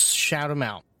 Just shout them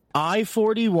out.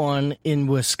 I-41 in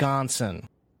Wisconsin.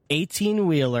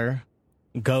 18-wheeler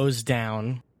goes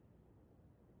down.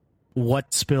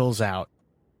 What spills out?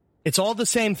 It's all the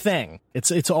same thing.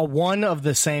 It's all one of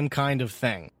the same kind of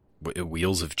thing.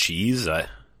 Wheels of cheese?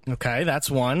 Okay, that's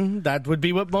one. That would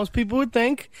be what most people would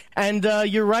think. And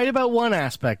you're right about one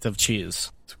aspect of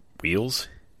cheese. Wheels?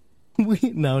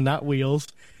 No, not wheels.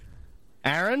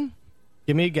 Aaron,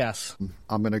 give me a guess.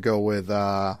 I'm going to go with,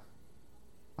 I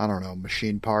don't know,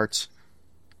 machine parts.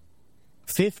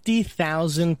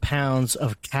 50,000 pounds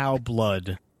of cow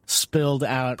blood spilled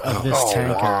out of this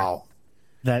tanker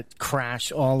that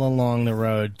crashed all along the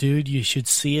road. Dude, you should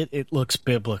see it. It looks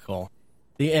biblical.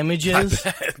 The images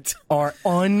are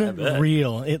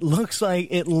unreal. It looks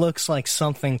like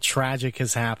something tragic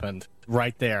has happened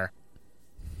right there.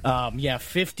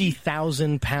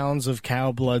 50,000 pounds of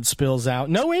cow blood spills out.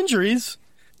 No injuries.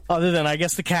 Other than, I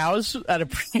guess, the cows at a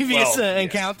previous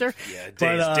encounter.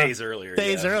 Yeah, days earlier.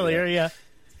 Days earlier, yeah.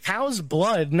 Cow's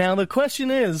blood. Now, the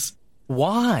question is,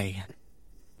 why?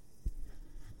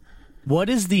 What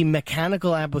is the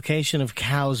mechanical application of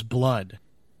cow's blood?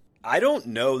 I don't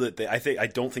know that I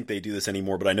don't think they do this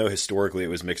anymore, but I know historically it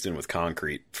was mixed in with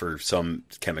concrete for some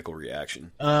chemical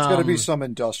reaction. It's going to be some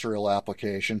industrial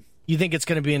application. You think it's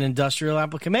going to be an industrial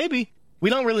application? Maybe. We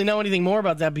don't really know anything more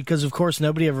about that because, of course,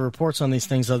 nobody ever reports on these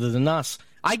things other than us.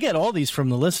 I get all these from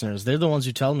the listeners. They're the ones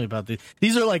who tell me about these.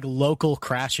 These are local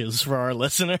crashes for our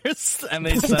listeners, and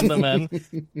they send them in.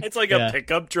 It's a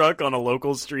pickup truck on a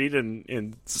local street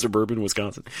in suburban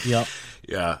Wisconsin. Yep.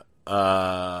 Yeah.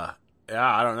 I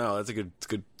don't know. That's a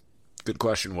good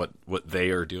question. What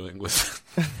they are doing with.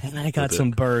 And I got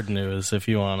some bird news if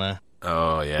you wanna.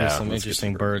 Oh yeah, there's some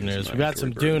interesting bird news. We got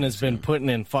some Dune has been putting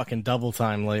in fucking double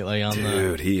time lately on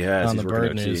he has on the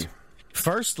bird news.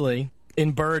 Firstly,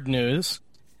 in bird news,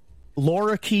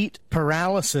 lorikeet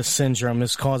paralysis syndrome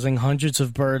is causing hundreds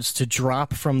of birds to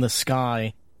drop from the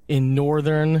sky in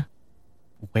northern...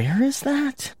 Where is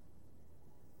that?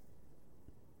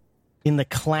 In the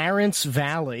Clarence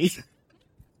Valley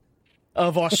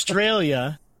of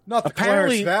Australia. Not the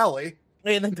Clarence Valley.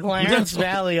 In the Clarence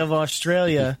Valley of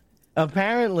Australia.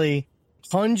 Apparently,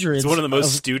 hundreds... It's one of the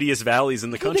most studious valleys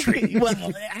in the country.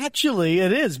 Well, actually,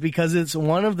 it is, because it's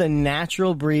one of the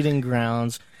natural breeding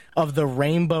grounds of the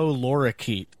rainbow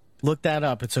lorikeet. Look that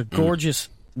up. It's a gorgeous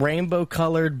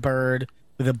rainbow-colored bird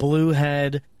with a blue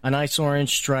head, a nice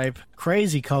orange stripe,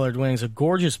 crazy colored wings, a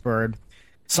gorgeous bird.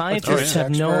 Scientists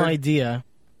have no idea.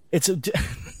 It's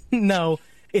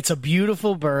a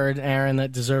beautiful bird, Aaron,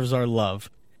 that deserves our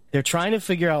love. They're trying to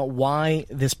figure out why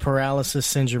this paralysis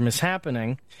syndrome is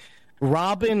happening.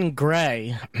 Robin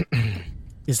Gray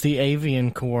is the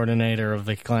avian coordinator of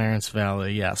the Clarence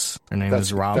Valley. Yes, her name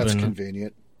is Robin. That's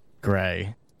convenient.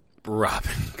 Gray.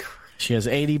 Robin Gray. She has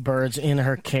 80 birds in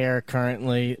her care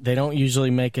currently. They don't usually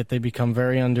make it. They become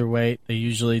very underweight. They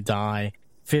usually die.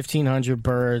 1,500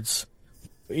 birds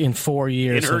in 4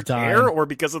 years in her have died. care, or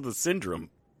because of the syndrome?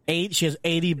 She has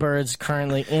 80 birds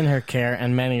currently in her care,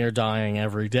 and many are dying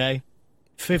every day.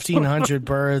 1,500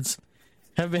 birds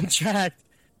have been tracked.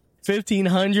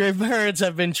 1,500 birds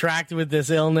have been tracked with this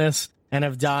illness and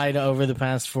have died over the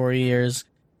past 4 years.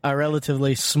 A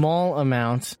relatively small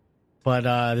amount, but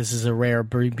this is a rare,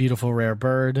 beautiful, rare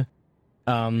bird.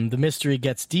 The mystery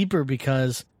gets deeper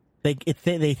because they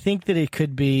think that it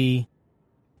could be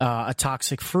a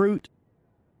toxic fruit.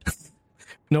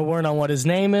 No word on what his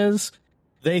name is.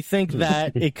 They think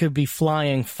that it could be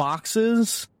flying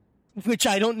foxes, which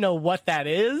I don't know what that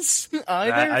is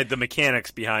either. The mechanics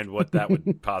behind what that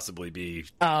would possibly be.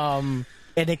 And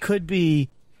it could be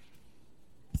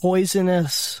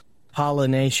poisonous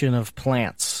pollination of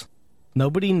plants.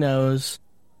 Nobody knows.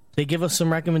 They give us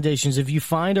some recommendations. If you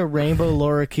find a rainbow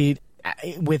lorikeet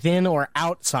within or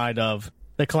outside of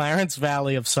the Clarence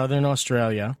Valley of southern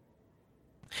Australia,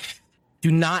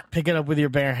 do not pick it up with your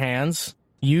bare hands.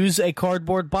 Use a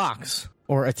cardboard box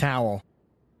or a towel.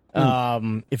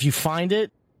 If you find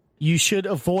it, you should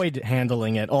avoid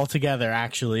handling it altogether,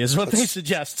 actually, is what they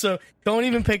suggest. So don't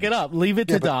even pick it up. Leave it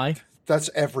to die. That's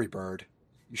every bird.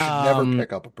 You should never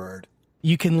pick up a bird.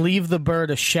 You can leave the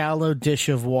bird a shallow dish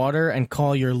of water and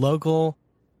call your local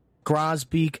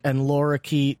grosbeak and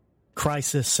lorikeet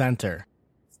crisis center.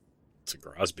 It's a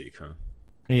grosbeak, huh?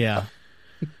 Yeah.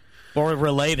 Or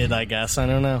related, I guess. I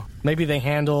don't know. Maybe they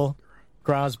handle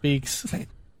grosbeaks.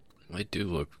 They do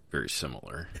look very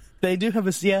similar. They do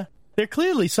have yeah. They're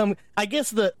clearly some... I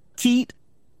guess the keet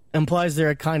implies they're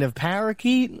a kind of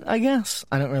parakeet, I guess.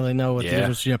 I don't really know what the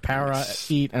difference between a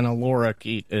parakeet and a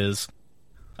lorikeet is.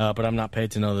 But I'm not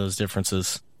paid to know those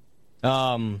differences.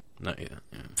 Not yet.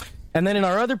 Yeah. And then in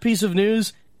our other piece of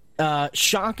news,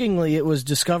 shockingly, it was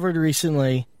discovered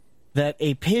recently that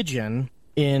a pigeon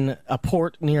in a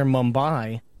port near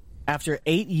Mumbai, after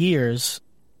 8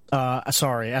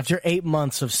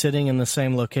 months of sitting in the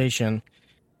same location,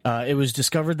 it was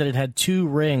discovered that it had 2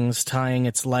 rings tying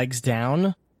its legs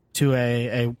down to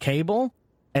a cable,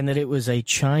 and that it was a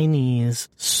Chinese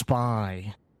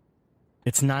spy.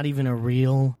 It's not even a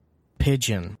real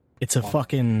pigeon. It's a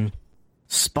fucking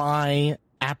spy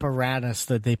apparatus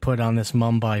that they put on this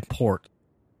Mumbai port.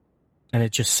 And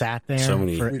it just sat there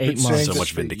for 8 months. So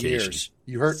much vindication.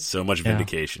 You heard? So much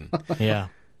vindication. Yeah.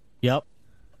 Yep.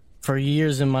 For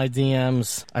years in my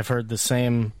DMs, I've heard the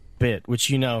same bit,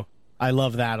 which, I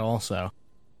love that also.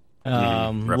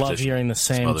 Love hearing the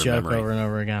same joke over and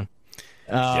over again.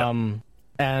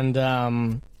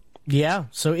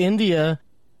 So India,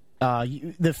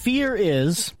 the fear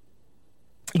is,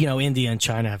 India and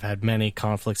China have had many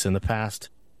conflicts in the past.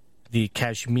 The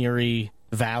Kashmiri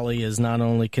Valley is not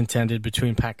only contended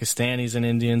between Pakistanis and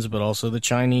Indians, but also the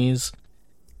Chinese.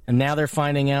 And now they're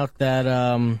finding out that,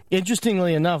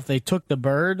 interestingly enough, they took the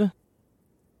bird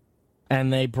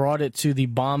and they brought it to the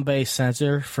Bombay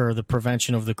Center for the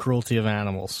Prevention of the Cruelty of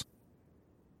Animals.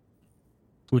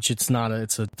 Which it's not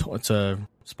it's a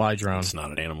spy drone. It's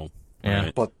not an animal. Yeah.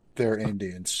 Right. But they're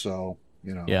Indians, so,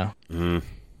 Yeah. Mm.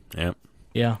 Yep.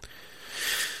 Yeah.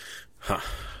 Huh.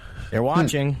 They're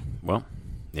watching. Well,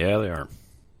 yeah, they are.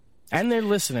 And they're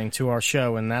listening to our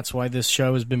show, and that's why this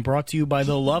show has been brought to you by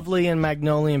the lovely and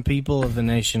Magnolian people of the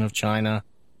nation of China,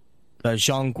 the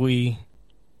Zhonghui,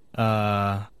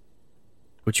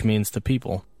 which means the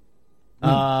people.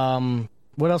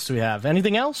 What else do we have?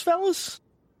 Anything else, fellas?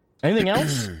 Anything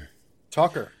else?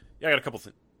 Tucker. Yeah, I got a couple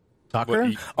things. Tucker?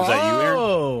 Was that you, Aaron?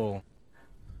 Oh.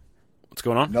 What's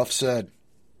going on? Enough said.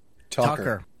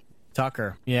 Tucker.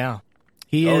 Tucker. Yeah.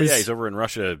 He is. Yeah, he's over in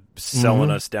Russia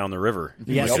selling us down the river.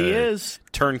 Yes, like he is.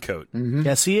 Turncoat. Mm-hmm.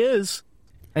 Yes, he is.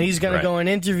 And he's going to go and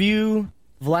interview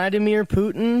Vladimir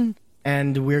Putin,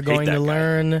 and we're going to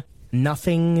learn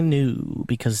nothing new,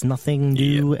 because nothing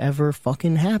new ever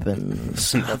fucking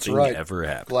happens. That's right. Ever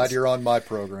happens. Glad you're on my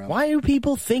program. Why do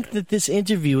people think that this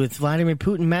interview with Vladimir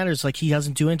Putin matters like he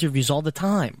doesn't do interviews all the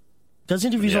time? Does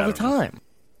interviews all the time.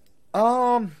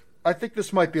 I think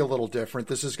this might be a little different.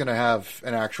 This is going to have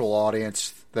an actual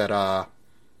audience that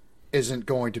isn't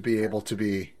going to be able to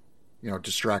be,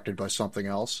 distracted by something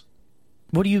else.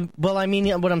 What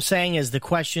I'm saying is the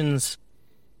questions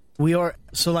what?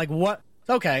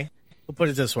 Okay, we'll put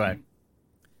it this way.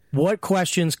 What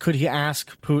questions could he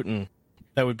ask Putin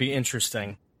that would be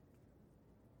interesting?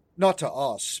 Not to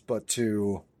us, but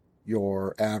to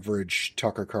your average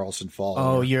Tucker Carlson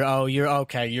follower. You're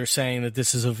okay. You're saying that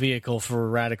this is a vehicle for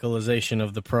radicalization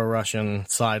of the pro-Russian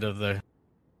side of the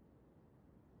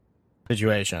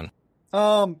situation.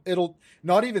 It'll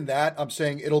not even that. I'm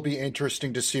saying it'll be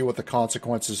interesting to see what the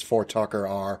consequences for Tucker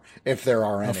are, if there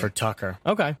are any. For Tucker,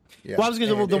 okay. Yeah. Well, I was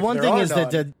going to. The one thing is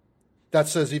that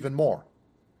says even more.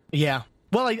 Yeah.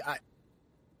 Well,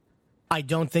 I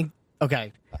don't think.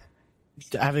 Okay.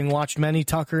 Having watched many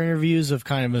Tucker interviews of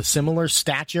kind of a similar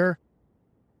stature,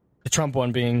 the Trump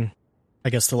one being, I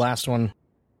guess, the last one,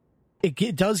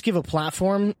 it does give a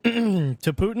platform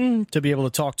to Putin to be able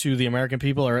to talk to the American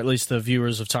people, or at least the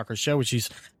viewers of Tucker's show, which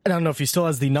I don't know if he still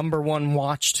has the number one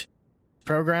watched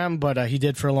program, but he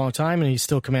did for a long time, and he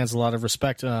still commands a lot of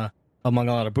respect among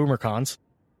a lot of boomer cons.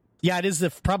 Yeah, it is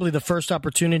probably the first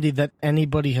opportunity that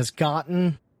anybody has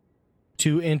gotten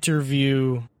to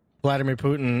interview Vladimir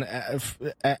Putin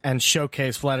and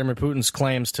showcase Vladimir Putin's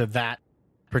claims to that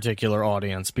particular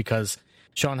audience, because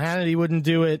Sean Hannity wouldn't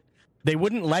do it. They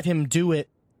wouldn't let him do it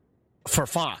for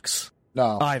Fox.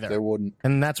 No, either. They wouldn't.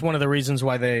 And that's one of the reasons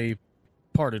why they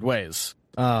parted ways.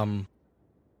 And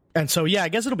so, yeah, I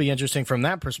guess it'll be interesting from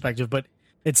that perspective, but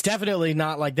it's definitely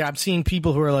not like that. I'm seeing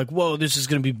people who are like, whoa, this is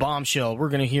going to be bombshell. We're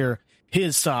going to hear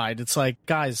his side. It's like,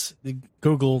 guys,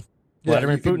 Google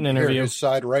Vladimir Putin interview. Hear his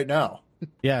side right now.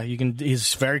 Yeah, you can.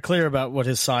 He's very clear about what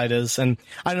his side is, and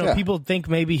I don't know. People think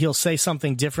maybe he'll say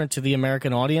something different to the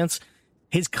American audience.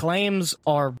 His claims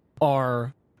are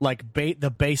like the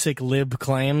basic lib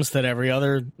claims that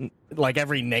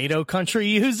every NATO country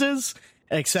uses,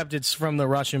 except it's from the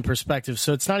Russian perspective.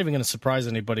 So it's not even going to surprise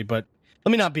anybody. But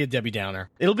let me not be a Debbie Downer.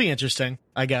 It'll be interesting,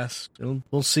 I guess.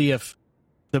 We'll see if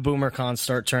the boomer cons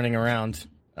start turning around.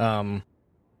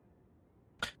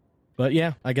 But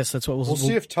yeah, I guess that's what we'll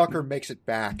see if Tucker makes it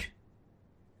back.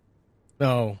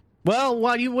 Oh well,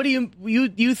 what do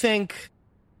you think?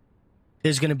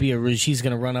 There's going to be he's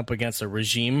going to run up against a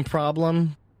regime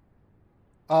problem.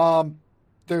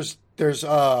 There's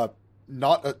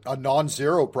not a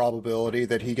non-zero probability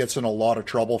that he gets in a lot of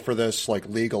trouble for this, like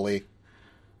legally.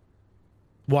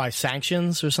 Why,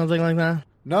 sanctions or something like that?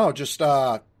 No, just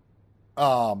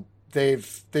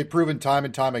they've proven time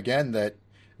and time again that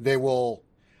they will.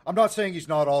 I'm not saying he's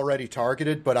not already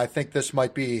targeted, but I think this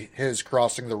might be his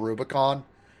crossing the Rubicon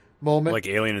moment. Like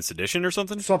Alien and Sedition or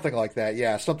something? Something like that,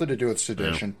 yeah. Something to do with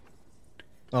sedition. Yeah.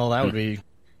 Oh, that would be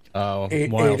wild.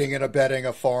 Aiding and abetting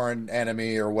a foreign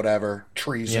enemy or whatever.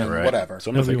 Treason, whatever.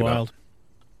 Something to think wild.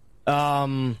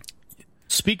 About.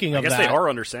 Speaking of that... I guess they are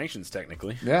under sanctions,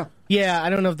 technically. Yeah. Yeah, I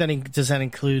don't know if does that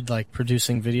include, like,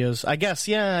 producing videos. I guess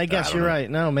you're right.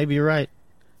 No, maybe you're right.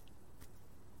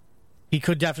 He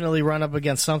could definitely run up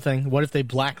against something. What if they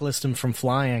blacklist him from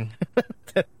flying?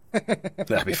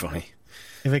 That'd be funny.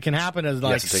 If it can happen to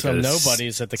like some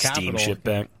nobodies at the Capitol, ship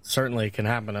back. Certainly can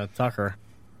happen to Tucker.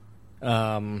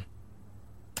 Yeah,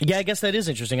 I guess that is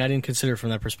interesting. I didn't consider it from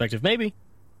that perspective. Maybe.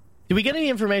 Did we get any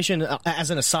information,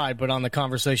 as an aside, but on the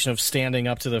conversation of standing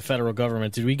up to the federal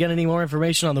government, did we get any more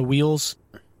information on the wheels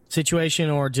situation,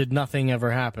 or did nothing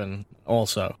ever happen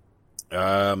also?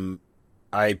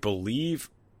 I believe...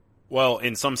 Well,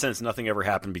 in some sense, nothing ever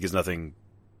happened because nothing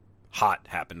hot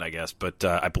happened, I guess. But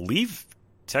I believe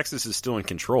Texas is still in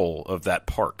control of that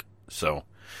park. So,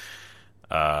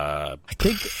 I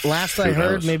think last I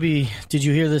heard, maybe, did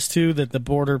you hear this too, that the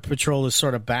Border Patrol is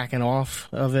sort of backing off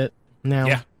of it now?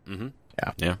 Yeah. Mm-hmm.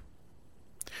 Yeah.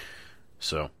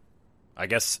 So, I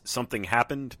guess something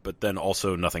happened, but then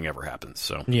also nothing ever happened.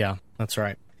 So yeah, that's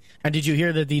right. And did you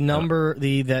hear that the number,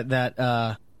 the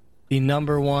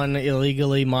number one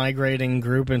illegally migrating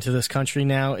group into this country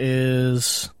now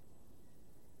is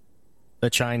the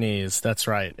Chinese? That's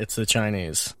right. It's the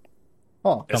Chinese.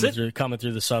 Oh, coming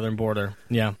through the southern border.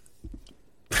 Yeah.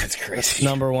 That's crazy.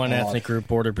 Number one ethnic group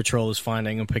Border Patrol is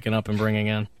finding and picking up and bringing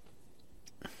in.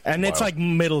 And it's like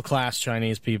middle-class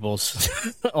Chinese peoples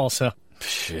also.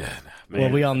 Shit, man,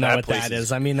 well, we all know what that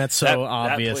is. I mean, that's so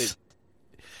obvious.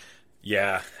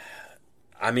 Yeah.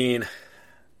 I mean,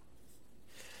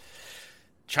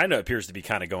 China appears to be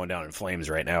kind of going down in flames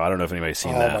right now. I don't know if anybody's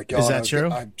seen that. Oh, my God. Is that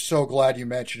true? I'm so glad you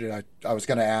mentioned it. I was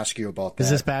going to ask you about that. Is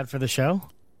this bad for the show?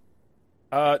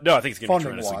 No, I think it's going to be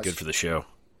tremendously good for the show.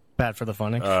 Bad for the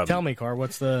funding. Tell me, Carr,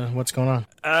 what's going on?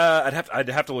 I'd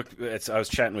have to look. I was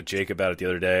chatting with Jake about it the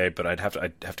other day, but I'd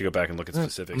have to go back and look at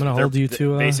specifics. I'm going to hold you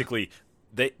to basically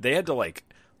they had to like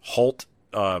halt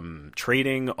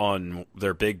trading on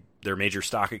their major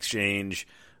stock exchange.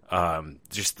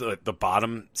 Just the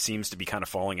bottom seems to be kind of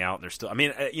falling out. And they're still. I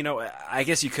mean, I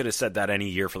guess you could have said that any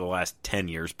year for the last 10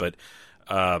 years, but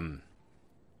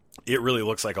it really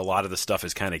looks like a lot of the stuff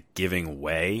is kind of giving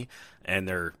way, and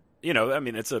they're. I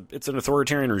mean, it's an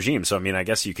authoritarian regime, so I mean, I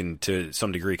guess you can, to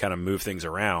some degree, kind of move things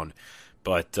around.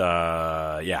 But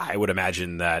yeah, I would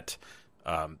imagine that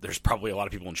there's probably a lot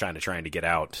of people in China trying to get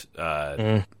out,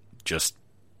 just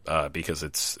because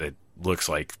it looks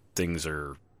like things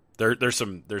are there's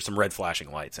some red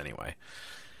flashing lights anyway.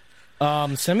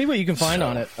 Send me what you can find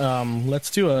on it.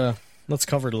 Let's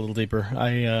cover it a little deeper.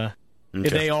 Okay.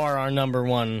 They are our number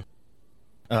one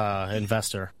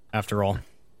investor after all.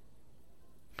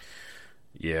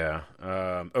 Yeah.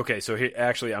 Okay, so here,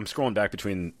 actually, I'm scrolling back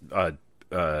between... oh,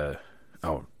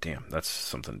 damn, that's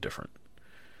something different.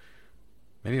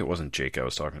 Maybe it wasn't Jake I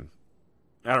was talking...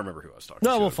 I don't remember who I was talking to.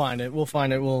 No, we'll find it. We'll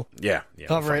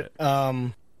cover it.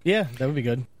 Yeah, that would be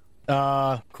good.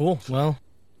 Cool. Well,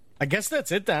 I guess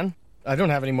that's it then. I don't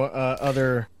have any more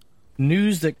other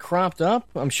news that cropped up.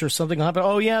 I'm sure something will happen.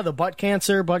 Oh, yeah, the butt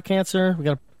cancer. We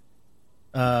got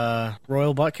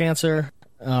royal butt cancer.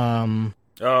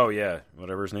 Oh, yeah.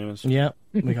 Whatever his name is. Yep,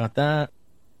 we got that.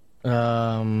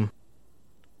 Man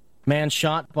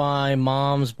shot by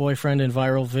mom's boyfriend in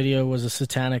viral video was a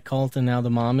satanic cult, and now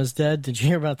the mom is dead. Did you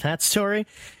hear about that story?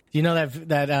 Do you know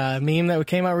that meme that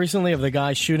came out recently of the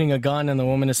guy shooting a gun and the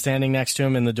woman is standing next to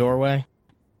him in the doorway?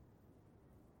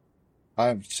 I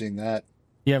haven't seen that.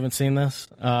 You haven't seen this?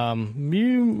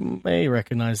 You may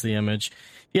recognize the image.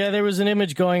 Yeah, there was an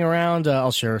image going around.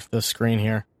 I'll share the screen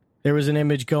here. There was an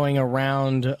image going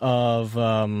around of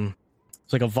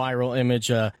it's like a viral image.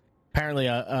 Apparently,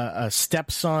 a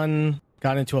stepson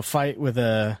got into a fight with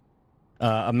a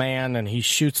man, and he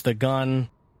shoots the gun.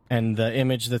 And the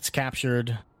image that's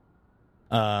captured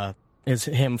is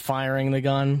him firing the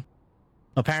gun.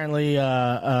 Apparently,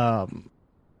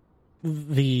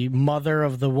 the mother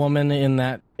of the woman in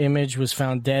that image was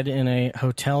found dead in a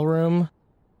hotel room,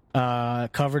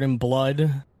 covered in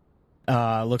blood.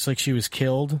 Looks like she was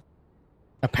killed.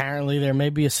 Apparently, there may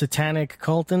be a satanic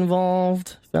cult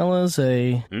involved, fellas.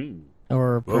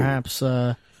 Or perhaps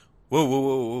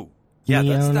whoa! Yeah,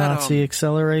 neo-Nazi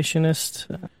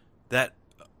accelerationist. That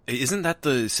isn't that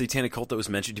the satanic cult that was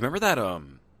mentioned? Do you remember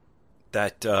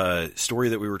that story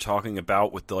that we were talking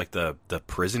about with the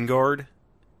prison guard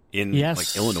in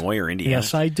like Illinois or Indiana?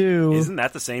 Yes, I do. Isn't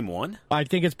that the same one? I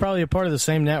think it's probably a part of the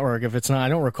same network. If it's not, I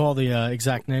don't recall the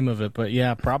exact name of it, but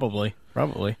yeah, probably.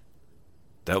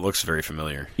 That looks very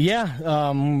familiar.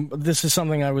 Yeah, this is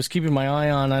something I was keeping my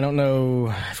eye on. I don't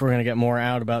know if we're going to get more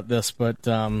out about this, but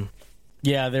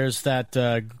yeah, there's that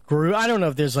group. I don't know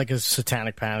if there's like a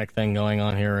satanic panic thing going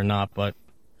on here or not, but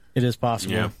it is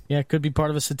possible. Yeah, it could be part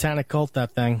of a satanic cult,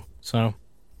 that thing. So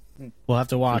we'll have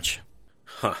to watch.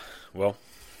 Huh. Well.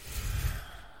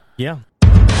 Yeah.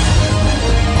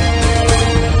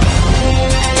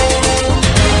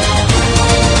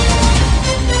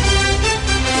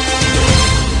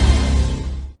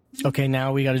 Okay,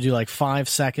 now we got to do like 5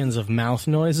 seconds of mouth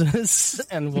noises,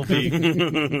 and we'll be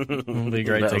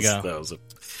great to go.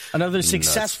 Another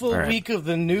successful week of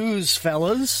the news,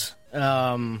 fellas.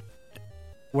 Where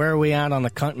are we at on the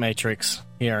cunt matrix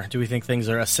here? Do we think things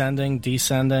are ascending,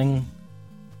 descending?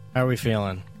 How are we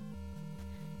feeling?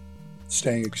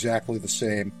 Staying exactly the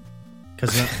same.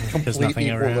 Because nothing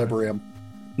ever equilibrium.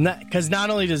 Because not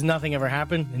only does nothing ever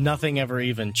happen, nothing ever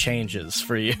even changes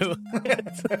for you.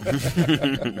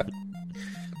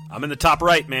 I'm in the top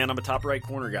right, man. I'm a top right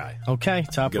corner guy. Okay,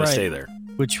 top right. Gotta stay there.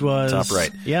 Which was top right.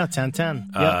 Yeah,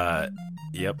 10-10.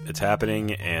 Yep, it's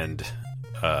happening, and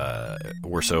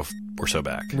we're so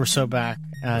back. We're so back.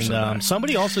 And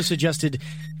somebody also suggested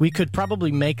we could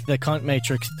probably make the cunt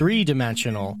matrix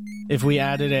 3-dimensional if we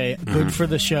added a good for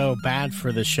the show, bad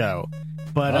for the show.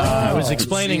 But I was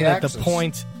explaining that the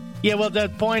point... Yeah, well, the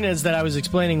point is that I was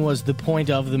explaining was the point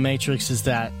of the Matrix is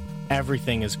that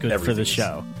everything is good for the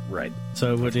show. Right.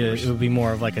 So it would be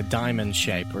more of like a diamond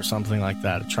shape or something like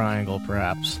that, a triangle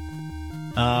perhaps.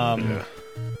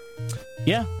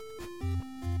 Yeah.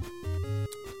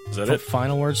 Is that it?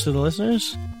 Final words to the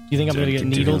listeners? Do you think I'm going to get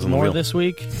needled more this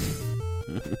week?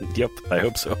 Yep, I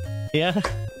hope so. Yeah.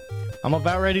 I'm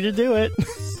about ready to do it.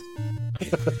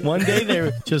 One day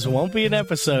there just won't be an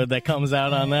episode that comes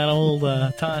out on that old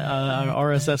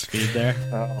RSS feed there.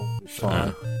 Oh,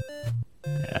 fun.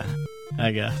 Yeah,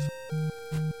 I guess.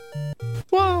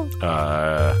 Well.